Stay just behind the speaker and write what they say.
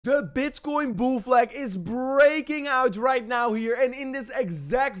The Bitcoin bull flag is breaking out right now here, and in this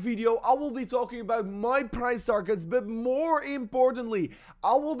exact video I will be talking about my price targets, but more importantly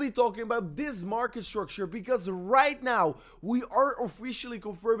I will be talking about this market structure, because right now we are officially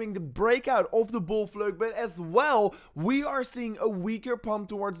confirming the breakout of the bull flag, but as well we are seeing a weaker pump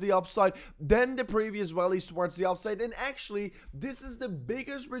towards the upside than the previous rallies towards the upside. And actually this is the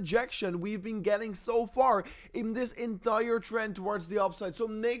biggest rejection we've been getting so far in this entire trend towards the upside. So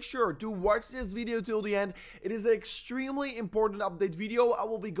make sure to watch this video till the end. It is an extremely important update video. I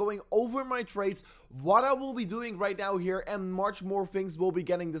will be going over my trades, what I will be doing right now here, and much more things will be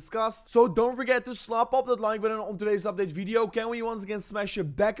getting discussed. So don't forget to slap up that like button on today's update video. Can we once again smash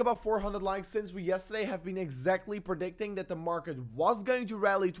it back above 400 likes, since we yesterday have been exactly predicting that the market was going to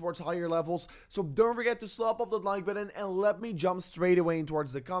rally towards higher levels. So don't forget to slap up that like button, and let me jump straight away in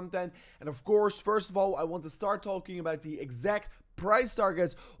towards the content. And of course, first of all, I want to start talking about the exact price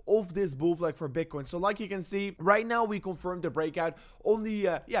targets of this bull flag for Bitcoin. So like you can see right now, we confirmed the breakout on the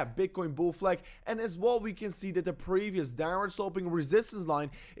Bitcoin bull flag, and as well we can see that the previous downward sloping resistance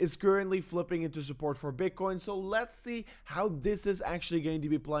line is currently flipping into support for Bitcoin. So let's see how this is actually going to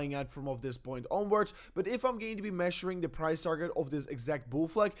be playing out from this point onwards. But if I'm going to be measuring the price target of this exact bull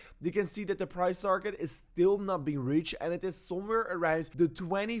flag, you can see that the price target is still not being reached, and it is somewhere around the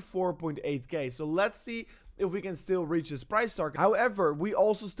 24.8k. So let's see if we can still reach this price target. However, we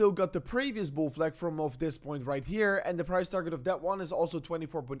also still got the previous bull flag from this point right here, and the price target of that one is also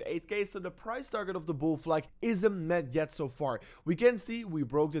 24.8k. so the price target of the bull flag isn't met yet so far. We can see we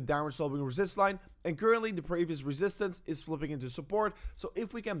broke the downward sloping resistance line, and currently the previous resistance is flipping into support. So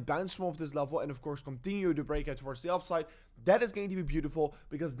if we can bounce from this level and of course continue to break out towards the upside, that is going to be beautiful,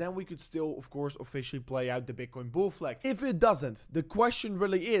 because then we could still of course officially play out the Bitcoin bull flag. If it doesn't, the question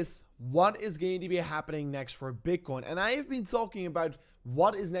really is, what is going to be happening next for Bitcoin? And I have been talking about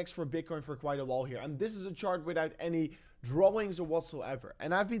what is next for Bitcoin for quite a while here, and this is a chart without any drawings or whatsoever.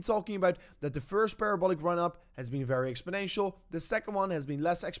 And I've been talking about that the first parabolic run up has been very exponential, the second one has been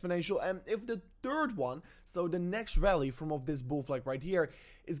less exponential, and if the third one, so the next rally from this bull flag right here,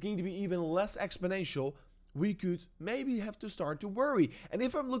 is going to be even less exponential, we could maybe have to start to worry. And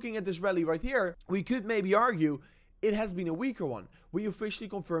if I'm looking at this rally right here, we could maybe argue it has been a weaker one. We officially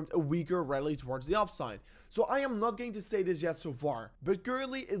confirmed a weaker rally towards the upside. So I am not going to say this yet so far, but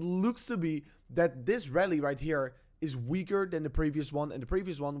currently it looks to be that this rally right here is weaker than the previous one, and the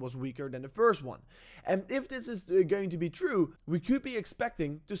previous one was weaker than the first one. And if this is going to be true, we could be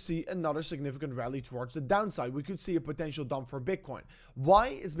expecting to see another significant rally towards the downside. We could see a potential dump for Bitcoin. Why?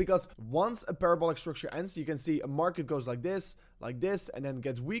 Is because once a parabolic structure ends, you can see a market goes like this, and then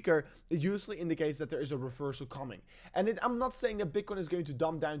gets weaker. It usually indicates that there is a reversal coming. And I'm not saying that Bitcoin is going to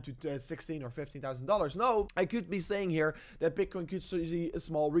dump down to $16,000 or $15,000. No, I could be saying here that Bitcoin could see a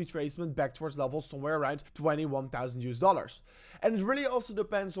small retracement back towards levels somewhere around $21,000. And it really also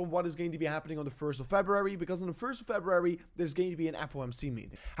depends on what is going to be happening on the 1st of February, because on the 1st of February, there's going to be an FOMC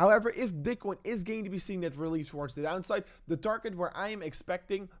meeting. However, if Bitcoin is going to be seeing that release towards the downside, the target where I am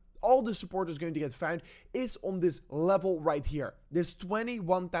expecting all the support is going to get found is on this level right here, this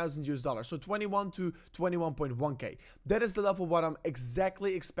 $21,000, so 21 to 21.1k. That is the level what I'm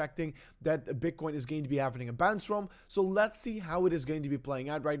exactly expecting that Bitcoin is going to be having a bounce from. So let's see how it is going to be playing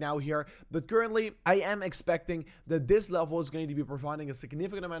out right now here. But currently I am expecting that this level is going to be providing a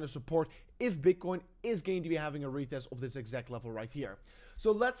significant amount of support if Bitcoin is going to be having a retest of this exact level right here.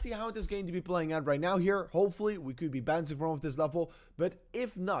 So let's see how it is going to be playing out right now here. Hopefully we could be bouncing from this level, but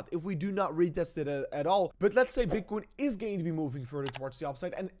if not, if we do not retest it at all, but let's say Bitcoin is going to be moving further towards the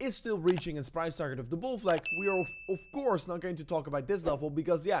upside and is still reaching its price target of the bull flag, we are of course not going to talk about this level,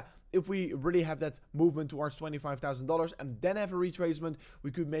 because yeah, if we really have that movement towards $25,000 and then have a retracement,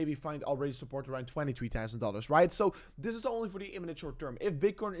 we could maybe find already support around $23,000, right? So this is only for the imminent short term. If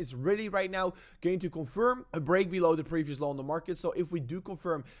Bitcoin is really right now going to confirm a break below the previous low on the market, so if we do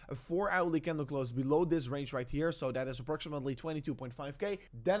confirm a 4-hourly candle close below this range right here, so that is approximately 22.5k,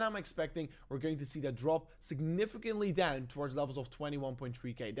 then I'm expecting we're going to see that drop significantly down towards levels of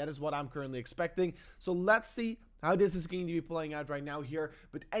 21.3k. That is what I'm currently expecting. So let's see how this is going to be playing out right now here.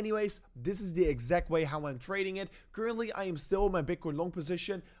 But anyways, this is the exact way how I'm trading it. Currently, I am still in my Bitcoin long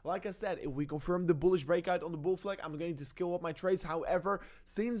position. Like I said, if we confirm the bullish breakout on the bull flag, I'm going to scale up my trades. However,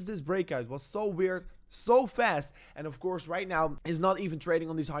 since this breakout was so weird, so fast. And of course, right now is not even trading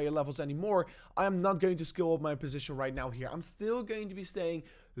on these higher levels anymore. I am not going to scale up my position right now here. I'm still going to be staying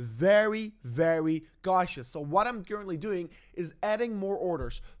very, very cautious. So what I'm currently doing is adding more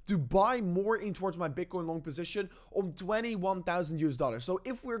orders to buy more in towards my Bitcoin long position on 21,000 US dollars. So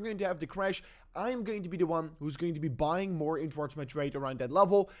if we're going to have the crash, I'm going to be the one who's going to be buying more in towards my trade around that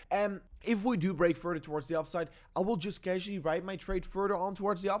level. And if we do break further towards the upside, I will just casually ride my trade further on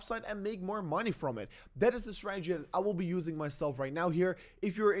towards the upside and make more money from it. That is the strategy that I will be using myself right now here.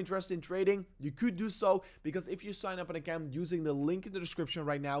 If you're interested in trading, you could do so, because if you sign up an account using the link in the description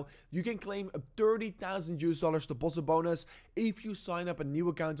right now, you can claim a 30,000 US dollars deposit bonus if you sign up a new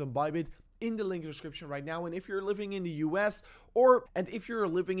account on Bybit in the link in the description right now. And if you're living in the US,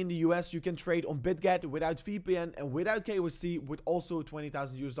 you can trade on BitGet without VPN and without KYC with also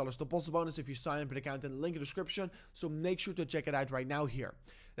 20,000 US dollars deposit bonus if you sign up an account in the link in the description. So make sure to check it out right now here.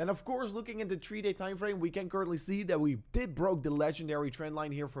 Then of course, looking at the 3-day time frame, we can currently see that we did broke the legendary trend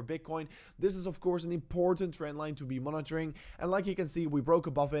line here for Bitcoin. This is of course an important trend line to be monitoring, and like you can see, we broke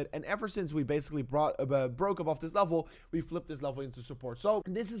above it, and ever since we basically broke above this level, we flipped this level into support. So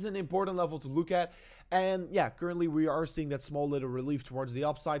this is an important level to look at, and yeah, currently we are seeing that small little relief towards the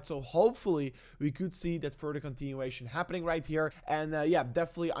upside. So hopefully we could see that further continuation happening right here. And yeah,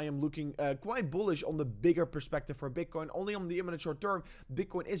 definitely I am looking quite bullish on the bigger perspective for Bitcoin. Only on the imminent short term,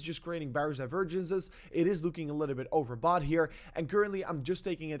 Bitcoin is just creating bearish divergences. It is looking a little bit overbought here, and currently I'm just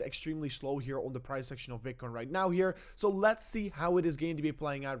taking it extremely slow here on the price section of Bitcoin right now here. So let's see how it is going to be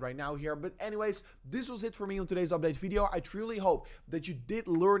playing out right now here. But anyways, this was it for me on today's update video. I truly hope that you did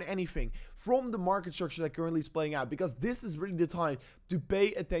learn anything from the market structure that currently is playing out, because this is really the time to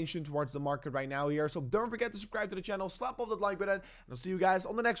pay attention towards the market right now here. So don't forget to subscribe to the channel, slap off that like button, and I'll see you guys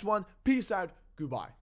on the next one. Peace out. Goodbye.